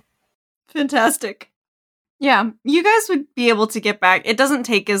walking. Fantastic. Yeah, you guys would be able to get back. It doesn't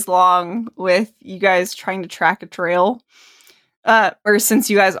take as long with you guys trying to track a trail. Or since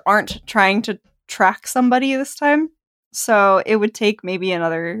you guys aren't trying to track somebody this time. So it would take maybe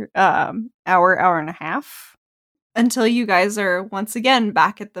another hour and a half until you guys are once again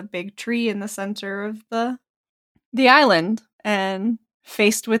back at the big tree in the center of the island and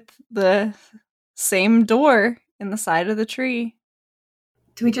faced with the same door in the side of the tree.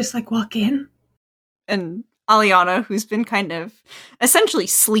 Do we just walk in? And Aliana, who's been kind of essentially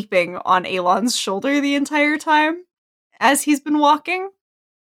sleeping on Alon's shoulder the entire time as he's been walking,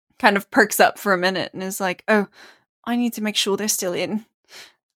 kind of perks up for a minute and is like, oh, I need to make sure they're still in.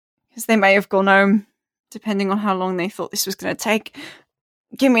 Because they may have gone home, depending on how long they thought this was going to take.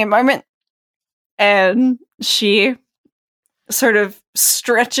 Give me a moment. And she sort of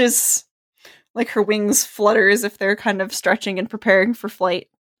stretches, her wings flutter as if they're kind of stretching and preparing for flight.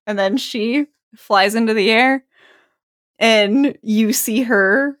 And then she flies into the air. And you see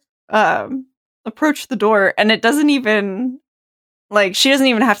her approach the door. And it doesn't even, she doesn't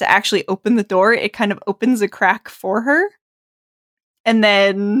even have to actually open the door. It kind of opens a crack for her. And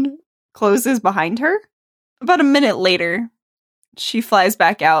then closes behind her. About a minute later, she flies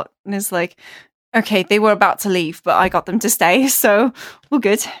back out and is like, okay, they were about to leave, but I got them to stay, so we're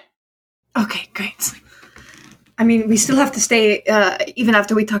good. Okay, great. I mean, we still have to stay, even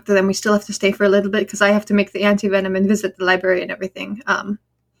after we talk to them, we still have to stay for a little bit, because I have to make the anti-venom and visit the library and everything.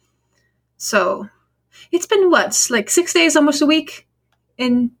 So, it's been, 6 days, almost a week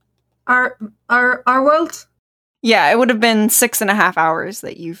in our world? Yeah, it would have been 6.5 hours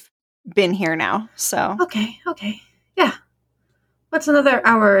that you've been here now, so. Okay. Yeah. What's another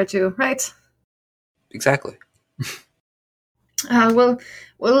hour or two, right? Exactly.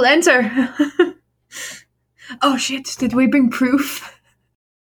 We'll enter. Oh shit, did we bring proof?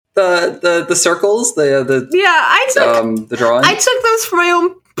 The circles, Yeah, I took the drawing. I took those for my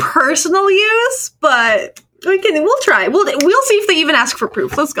own personal use, but we'll try. We'll see if they even ask for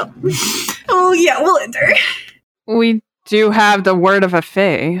proof. Let's go. Oh yeah, we'll enter. We do have the word of a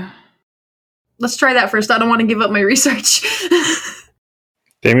fae. Let's try that first. I don't want to give up my research.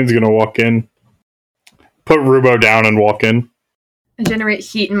 Damien's gonna walk in, put Rubo down, and walk in. I generate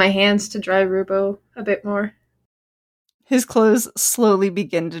heat in my hands to dry Rubo a bit more. His clothes slowly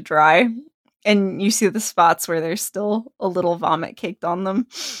begin to dry, and you see the spots where there's still a little vomit caked on them.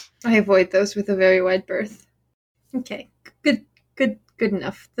 I avoid those with a very wide berth. Okay, good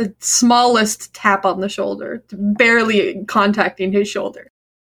enough. The smallest tap on the shoulder, barely contacting his shoulder.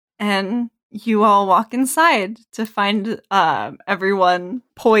 And you all walk inside to find everyone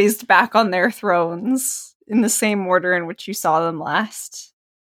poised back on their thrones in the same order in which you saw them last.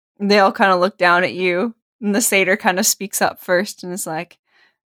 They all kind of look down at you, and the satyr kind of speaks up first and is like,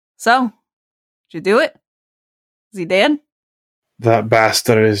 so, did you do it? Is he dead? That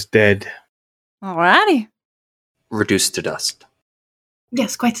bastard is dead. Alrighty. Reduced to dust.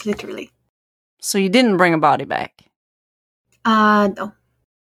 Yes, quite literally. So you didn't bring a body back? No.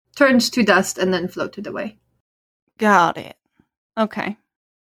 Turns to dust and then floated away. Got it. Okay.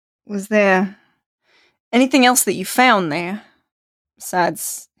 Was there anything else that you found there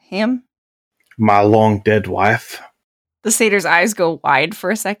besides him? My long dead wife. The satyr's eyes go wide for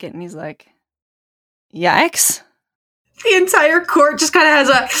a second and he's like, yikes. The entire court just kind of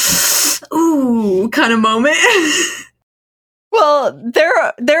has a ooh kind of moment. Well,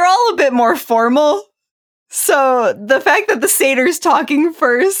 they're all a bit more formal. So the fact that the satyr's talking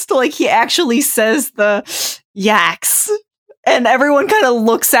first, he actually says the yaks, and everyone kind of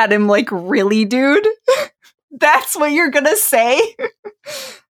looks at him like, really, dude? That's what you're gonna say?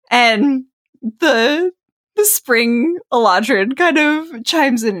 And the spring Eladrin kind of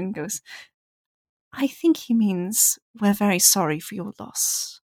chimes in and goes, I think he means we're very sorry for your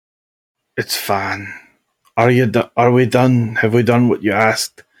loss. It's fine. Are we done? Have we done what you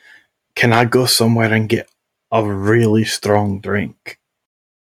asked? Can I go somewhere and get a really strong drink?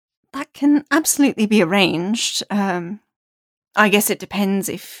 That can absolutely be arranged. I guess it depends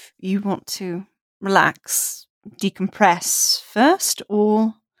if you want to relax, decompress first,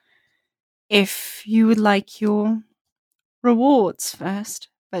 or if you would like your rewards first.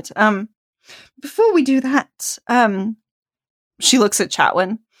 But before we do that, she looks at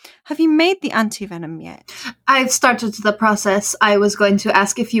Chatwin. Have you made the anti-venom yet? I've started the process. I was going to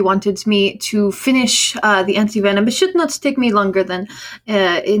ask if you wanted me to finish the anti-venom. It should not take me longer than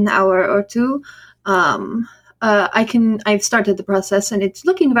an hour or two. I've started the process, and it's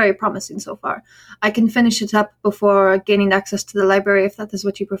looking very promising so far. I can finish it up before gaining access to the library, if that is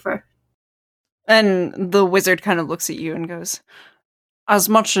what you prefer. And the wizard kind of looks at you and goes, as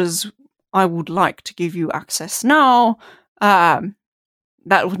much as I would like to give you access now,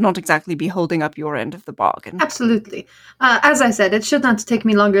 that would not exactly be holding up your end of the bargain. Absolutely. As I said, it should not take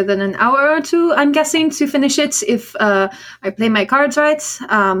me longer than an hour or two, I'm guessing, to finish it if I play my cards right.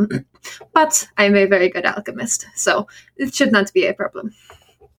 But I'm a very good alchemist, so it should not be a problem.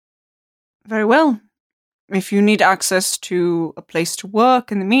 Very well. If you need access to a place to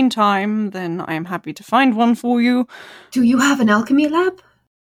work in the meantime, then I am happy to find one for you. Do you have an alchemy lab?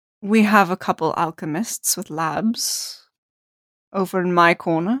 We have a couple alchemists with labs over in my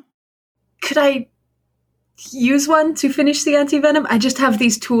corner. Could I use one to finish the anti-venom? I just have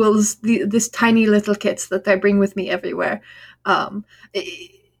these tools, this tiny little kits that I bring with me everywhere.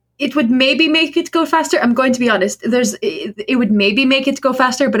 It would maybe make it go faster. I'm going to be honest. It would maybe make it go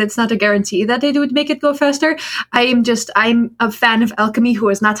faster, but it's not a guarantee that it would make it go faster. I'm a fan of alchemy who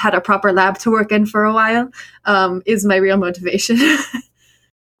has not had a proper lab to work in for a while, is my real motivation.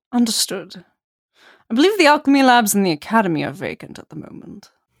 Understood. I believe the alchemy labs in the academy are vacant at the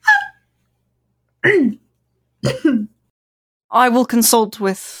moment. I will consult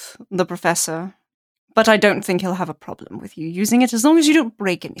with the professor, but I don't think he'll have a problem with you using it as long as you don't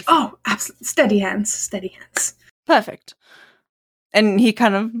break anything. Oh, absolutely. Steady hands, steady hands. Perfect. And he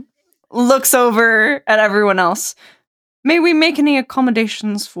kind of looks over at everyone else. May we make any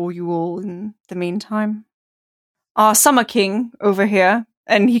accommodations for you all in the meantime? Our Summer King over here,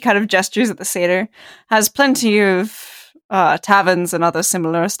 and he kind of gestures at the satyr, has plenty of taverns and other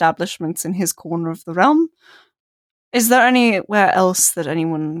similar establishments in his corner of the realm. Is there anywhere else that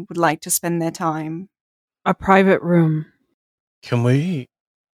anyone would like to spend their time? A private room. Can we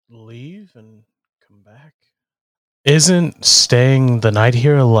leave and come back? Isn't staying the night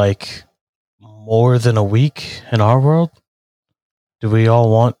here like more than a week in our world? Do we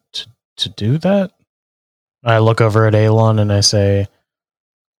all want to do that? I look over at Alon and I say,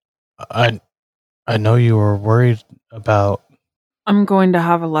 I know you were worried about... I'm going to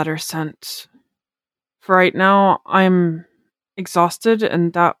have a letter sent. For right now, I'm exhausted,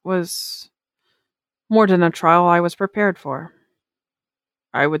 and that was more than a trial I was prepared for.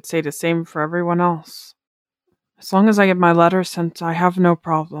 I would say the same for everyone else. As long as I get my letter sent, I have no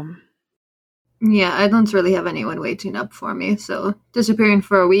problem. Yeah, I don't really have anyone waiting up for me, so disappearing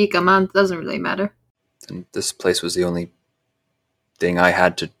for a week, a month, doesn't really matter. And this place was the only thing I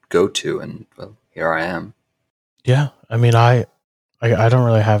had to go to, and, well, here I am. Yeah, I mean, I don't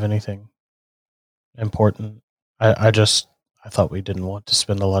really have anything important. I thought we didn't want to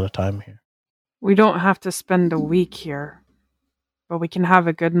spend a lot of time here. We don't have to spend a week here, but we can have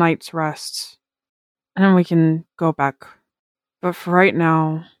a good night's rest, and then we can go back. But for right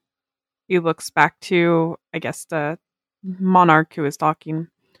now, he looks back to, I guess, the monarch who is talking.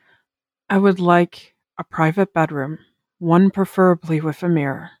 I would like a private bedroom, one preferably with a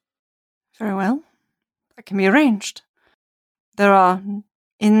mirror. Very well. That can be arranged. There are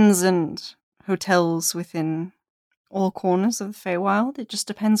inns and hotels within all corners of the Feywild. It just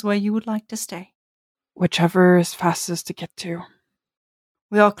depends where you would like to stay. Whichever is fastest to get to.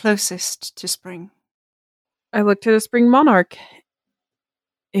 We are closest to spring. I look to the Spring Monarch.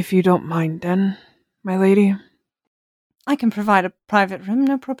 If you don't mind, then, my lady. I can provide a private room,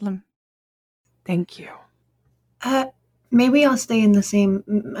 no problem. Thank you. May we all stay in the same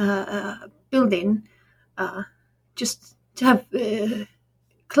building, just to have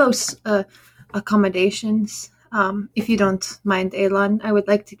close accommodations. If you don't mind, Elon, I would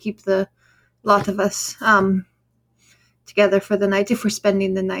like to keep the lot of us together for the night, if we're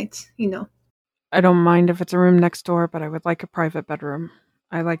spending the night, you know. I don't mind if it's a room next door, but I would like a private bedroom.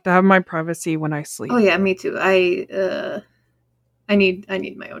 I like to have my privacy when I sleep. Oh yeah, me too. I need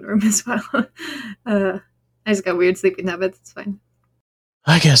my own room as well. I just got weird sleeping habits. It's fine.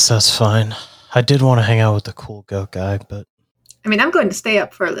 I guess that's fine. I did want to hang out with the cool goat guy, but... I mean, I'm going to stay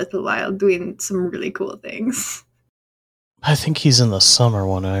up for a little while doing some really cool things. I think he's in the summer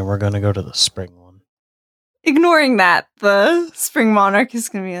one, and we're going to go to the spring one. Ignoring that, the Spring Monarch is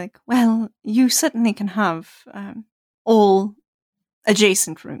going to be like, well, you certainly can have all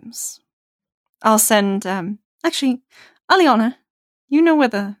adjacent rooms. I'll send, actually, Aliana, you know where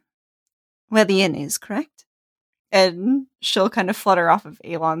the inn is, correct? And she'll kind of flutter off of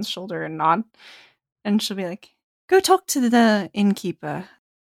Elon's shoulder and nod. And she'll be like, go talk to the innkeeper.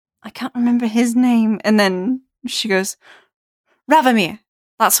 I can't remember his name. And then she goes, Ravamir.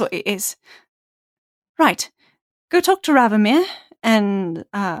 That's what it is. Right. Go talk to Ravamir and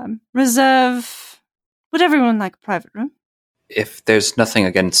reserve... Would everyone like a private room? If there's nothing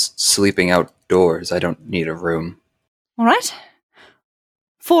against sleeping outdoors, I don't need a room. All right.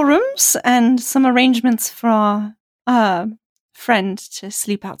 4 rooms and some arrangements for our friend to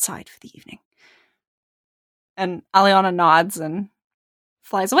sleep outside for the evening. And Aliana nods and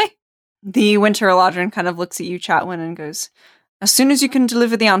flies away. The Winter Eladrin kind of looks at you, Chatwin, and goes, "As soon as you can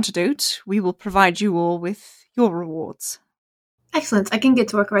deliver the antidote, we will provide you all with your rewards." Excellent. I can get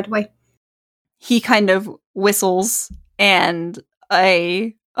to work right away. He kind of whistles, and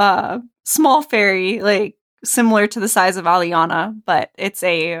a small fairy, like similar to the size of Aliana, but it's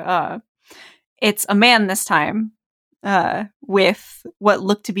a man this time, with what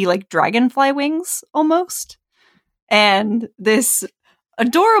look to be like dragonfly wings almost, and this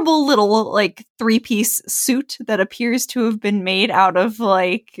adorable little like 3-piece suit that appears to have been made out of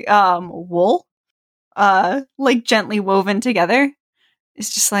like wool, like gently woven together.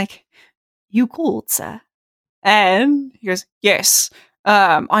 It's just like, "You called, sir?" And he goes, "Yes.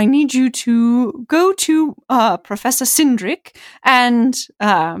 I need you to go to Professor Sindrick and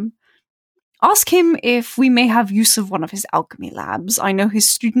ask him if we may have use of one of his alchemy labs. I know his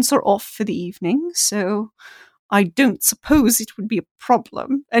students are off for the evening, so I don't suppose it would be a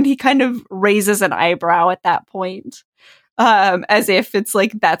problem." And he kind of raises an eyebrow at that point, as if it's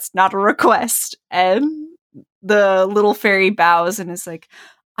like, that's not a request. And the little fairy bows and is like,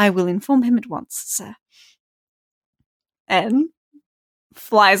 "I will inform him at once, sir." And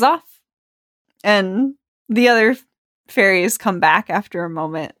flies off. And the other fairies come back after a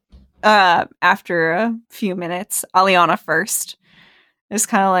moment. After a few minutes. Aliana first. It's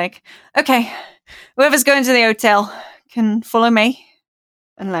kind of like, "Okay, whoever's going to the hotel can follow me.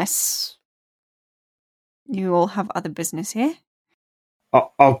 Unless you all have other business here."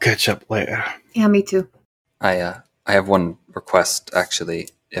 I'll catch up later. Yeah, me too. I have one request, actually,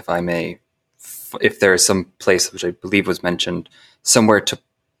 if I may. If there is some place, which I believe was mentioned, somewhere to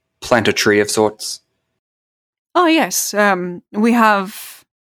plant a tree of sorts. "Oh, yes. We have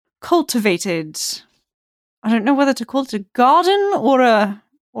cultivated... I don't know whether to call it a garden or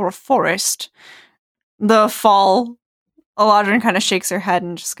a forest." The fall, Eladrin kind of shakes her head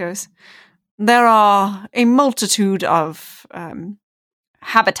and just goes, "There are a multitude of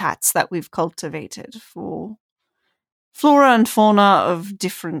habitats that we've cultivated for flora and fauna of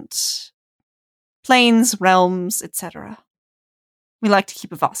different planes, realms, etc. We like to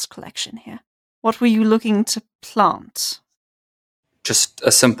keep a vast collection here. What were you looking to plant?" Just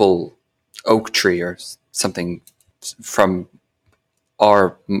a simple oak tree or something from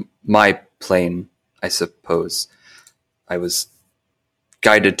my plane, I suppose. I was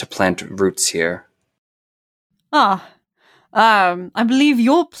guided to plant roots here. I believe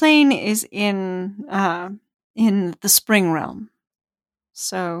your plane is in the spring realm.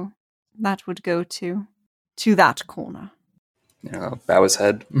 So that would go to that corner. Bow his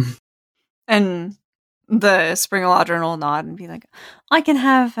head. And the spring Eladrin will nod and be like, "I can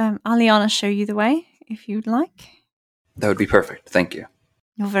have Aliana show you the way, if you'd like." That would be perfect. Thank you.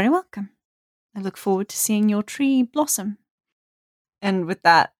 "You're very welcome. I look forward to seeing your tree blossom." And with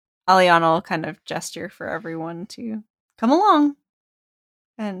that, Aliana will kind of gesture for everyone to come along.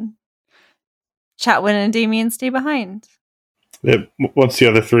 And Chatwin and Damien stay behind. Yeah, once the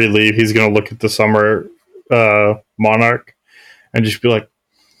other three leave, he's going to look at the summer monarch and just be like,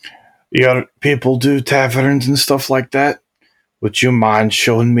 "You got people do taverns and stuff like that? Would you mind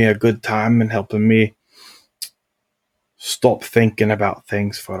showing me a good time and helping me stop thinking about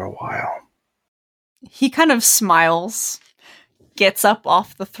things for a while?" He kind of smiles, gets up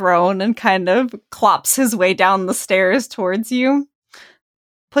off the throne, and kind of clops his way down the stairs towards you.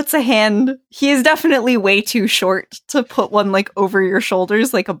 Puts a hand... He is definitely way too short to put one, like, over your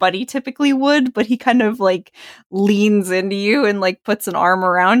shoulders like a buddy typically would, but he kind of, like, leans into you and, like, puts an arm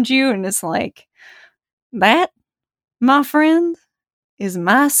around you and is like, "That, my friend, is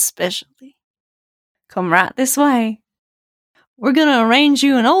my specialty. Come right this way. We're gonna arrange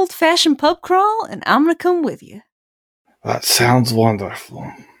you an old-fashioned pub crawl, and I'm gonna come with you." That sounds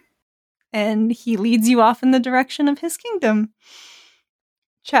wonderful. And he leads you off in the direction of his kingdom.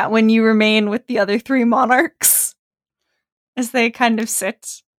 Chatwin, you remain with the other 3 monarchs as they kind of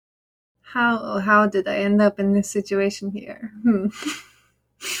sit. How did I end up in this situation here? The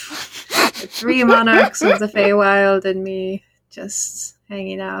 3 monarchs of the Feywild and me just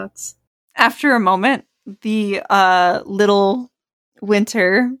hanging out. After a moment, the little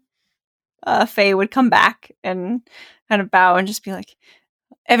winter Fae would come back and kind of bow and just be like,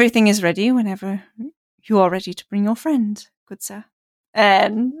 "Everything is ready whenever you are ready to bring your friend, good sir."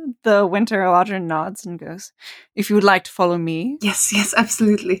 And the Winter Eladrin nods and goes, "If you would like to follow me." Yes,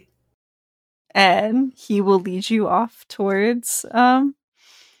 absolutely. And he will lead you off towards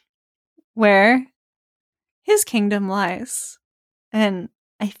where his kingdom lies. And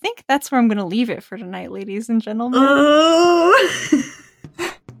I think that's where I'm going to leave it for tonight, ladies and gentlemen.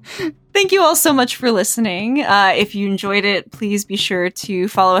 Thank you all so much for listening. If you enjoyed it, please be sure to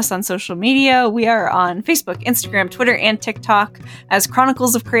follow us on social media. We are on Facebook, Instagram, Twitter, and TikTok as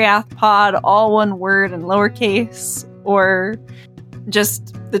Chronicles of Kriath Pod, all one word and lowercase, or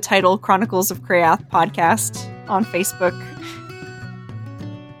just the title Chronicles of Kriath Podcast on Facebook.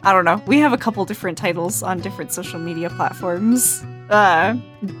 I don't know. We have a couple different titles on different social media platforms.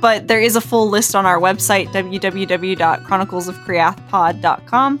 But there is a full list on our website,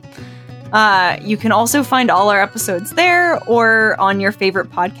 www.chroniclesofkriathpod.com. You can also find all our episodes there or on your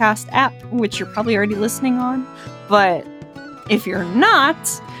favorite podcast app, which you're probably already listening on. But if you're not,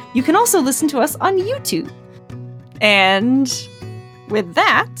 you can also listen to us on YouTube. And with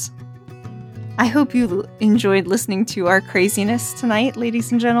that, I hope you enjoyed listening to our craziness tonight,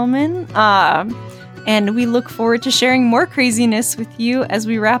 ladies and gentlemen. And we look forward to sharing more craziness with you as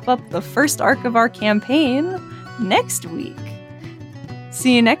we wrap up the first arc of our campaign next week.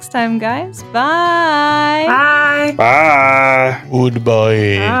 See you next time, guys. Bye. Bye. Bye.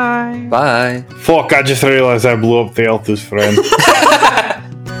 Goodbye. Bye. Bye. Fuck, I just realized I blew up the Elthus friend.